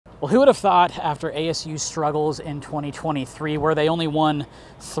Well, who would have thought after ASU's struggles in 2023, where they only won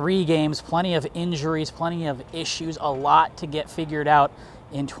 3 games, plenty of injuries, plenty of issues, a lot to get figured out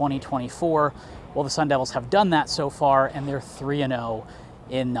in 2024. Well, the Sun Devils have done that so far, and they're 3-0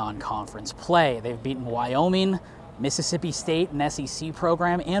 in non-conference play. They've beaten Wyoming, Mississippi State, an SEC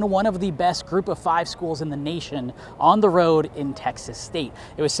program, and one of the best group of 5 schools in the nation on the road in Texas State.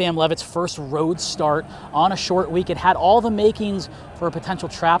 It was Sam Leavitt's first road start on a short week. It had all the makings for a potential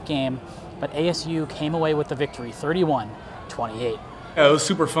trap game, but ASU came away with the victory, 31-28. Yeah, it was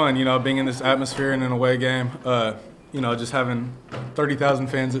super fun, being in this atmosphere in an away game. Just having 30,000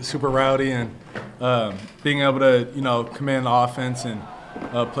 fans, it's super rowdy, and being able to, command the offense and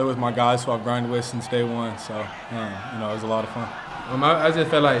play with my guys who I've grinded with since day one. So, it was a lot of fun. I just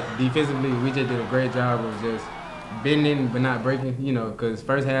felt like defensively we just did a great job of just bending but not breaking, because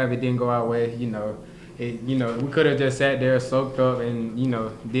first half it didn't go our way, we could have just sat there, soaked up and,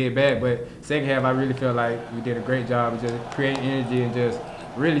 did bad. But second half I really feel like we did a great job of just creating energy and just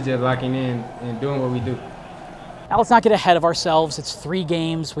really just locking in and doing what we do. Now, let's not get ahead of ourselves. It's 3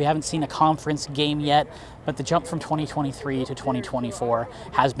 games. We haven't seen a conference game yet, but the jump from 2023 to 2024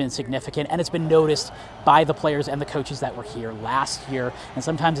 has been significant, and it's been noticed by the players and the coaches that were here last year. And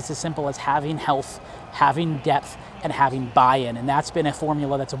sometimes it's as simple as having health, having depth, and having buy-in, and that's been a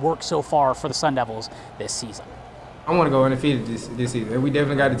formula that's worked so far for the Sun Devils this season. I want to go undefeated this season. We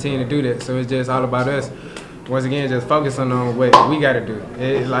definitely got the team to do that, so it's just all about us. Once again, just focusing on what we got to do.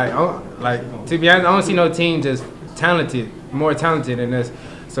 It's to be honest, I don't see no team just more talented than us.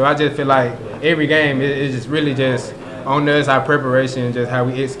 So I just feel like every game is just really just on us, our preparation, and just how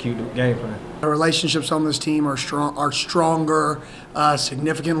we execute the game plan. The relationships on this team are stronger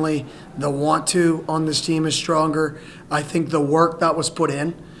significantly. The want to on this team is stronger. I think the work that was put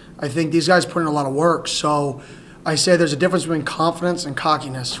in, I think these guys put in a lot of work. So I say there's a difference between confidence and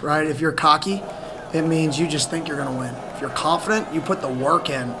cockiness, right? If you're cocky, it means you just think you're going to win. If you're confident, you put the work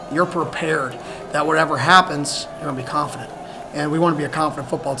in. You're prepared that whatever happens, you're going to be confident. And we want to be a confident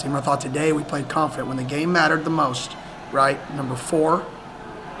football team. I thought today we played confident. When the game mattered the most, right, number 4,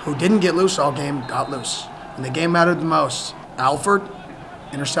 who didn't get loose all game, got loose. When the game mattered the most, Alford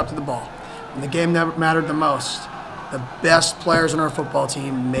intercepted the ball. When the game mattered the most, the best players on our football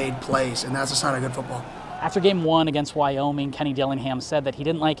team made plays, and that's a sign of good football. After game 1 against Wyoming, Kenny Dillingham said that he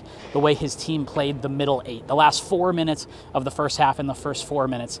didn't like the way his team played the middle 8, the last 4 minutes of the first half and the first 4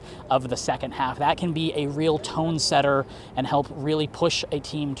 minutes of the second half. That can be a real tone setter and help really push a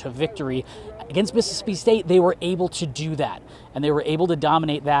team to victory. Against Mississippi State, they were able to do that, and they were able to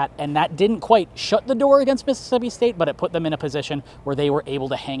dominate that, and that didn't quite shut the door against Mississippi State, but it put them in a position where they were able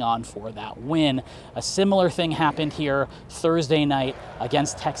to hang on for that win. A similar thing happened here Thursday night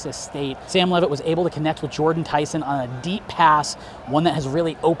against Texas State. Sam Leavitt was able to connect with Jordan Tyson on a deep pass, one that has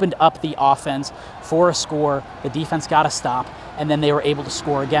really opened up the offense for a score. The defense got a stop, and then they were able to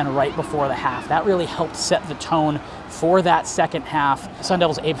score again right before the half. That really helped set the tone for that second half. The Sun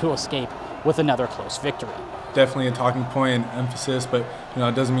Devils able to escape with another close victory. Definitely a talking point and emphasis, but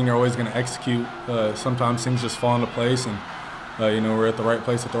it doesn't mean you're always going to execute. Sometimes things just fall into place, and we're at the right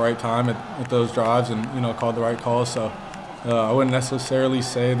place at the right time at those drives, and called the right calls. So I wouldn't necessarily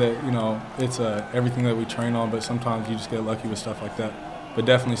say that it's everything that we train on, but sometimes you just get lucky with stuff like that. But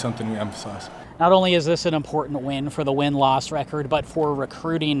definitely something we emphasize. Not only is this an important win for the win-loss record, but for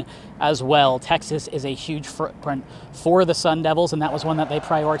recruiting as well. Texas is a huge footprint for the Sun Devils, and that was one that they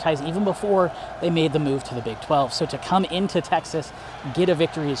prioritized even before they made the move to the Big 12. So to come into Texas, get a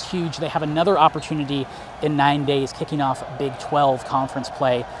victory is huge. They have another opportunity in 9 days, kicking off Big 12 conference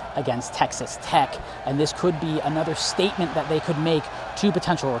play against Texas Tech, and this could be another statement that they could make to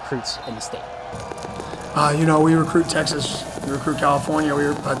potential recruits in the state. We recruit Texas, we recruit California.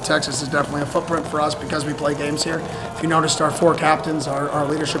 Texas is definitely a footprint for us because we play games here. If you noticed, our 4 captains, our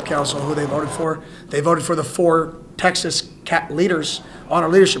leadership council, who they voted for the 4 Texas leaders on our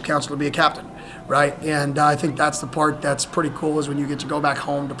leadership council to be a captain, right? And I think that's the part that's pretty cool, is when you get to go back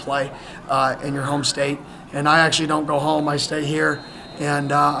home to play in your home state. And I actually don't go home, I stay here,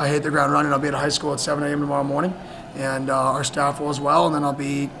 and I hit the ground running. I'll be at a high school at 7 a.m. tomorrow morning, and our staff will as well, and then I'll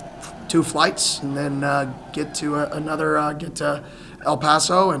be 2 flights, and then get to El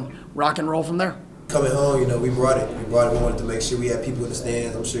Paso and rock and roll from there. Coming home, we brought it. We wanted to make sure we had people in the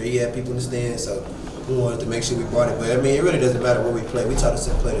stands. I'm sure he had people in the stands, so we wanted to make sure we brought it. But it really doesn't matter where we play. We try to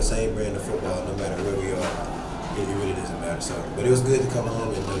play the same brand of football no matter where we are. It really doesn't matter. So, but it was good to come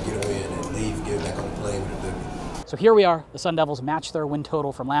home and get a win and leave, get back on the plane with a good. So here we are. The Sun Devils matched their win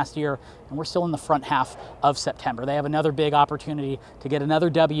total from last year, and we're still in the front half of September. They have another big opportunity to get another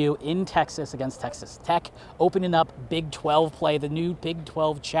W in Texas against Texas Tech, opening up Big 12 play, the new Big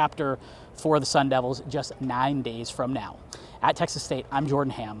 12 chapter for the Sun Devils just 9 days from now. At Texas State, I'm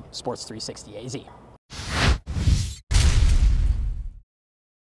Jordan Ham, Sports 360 AZ.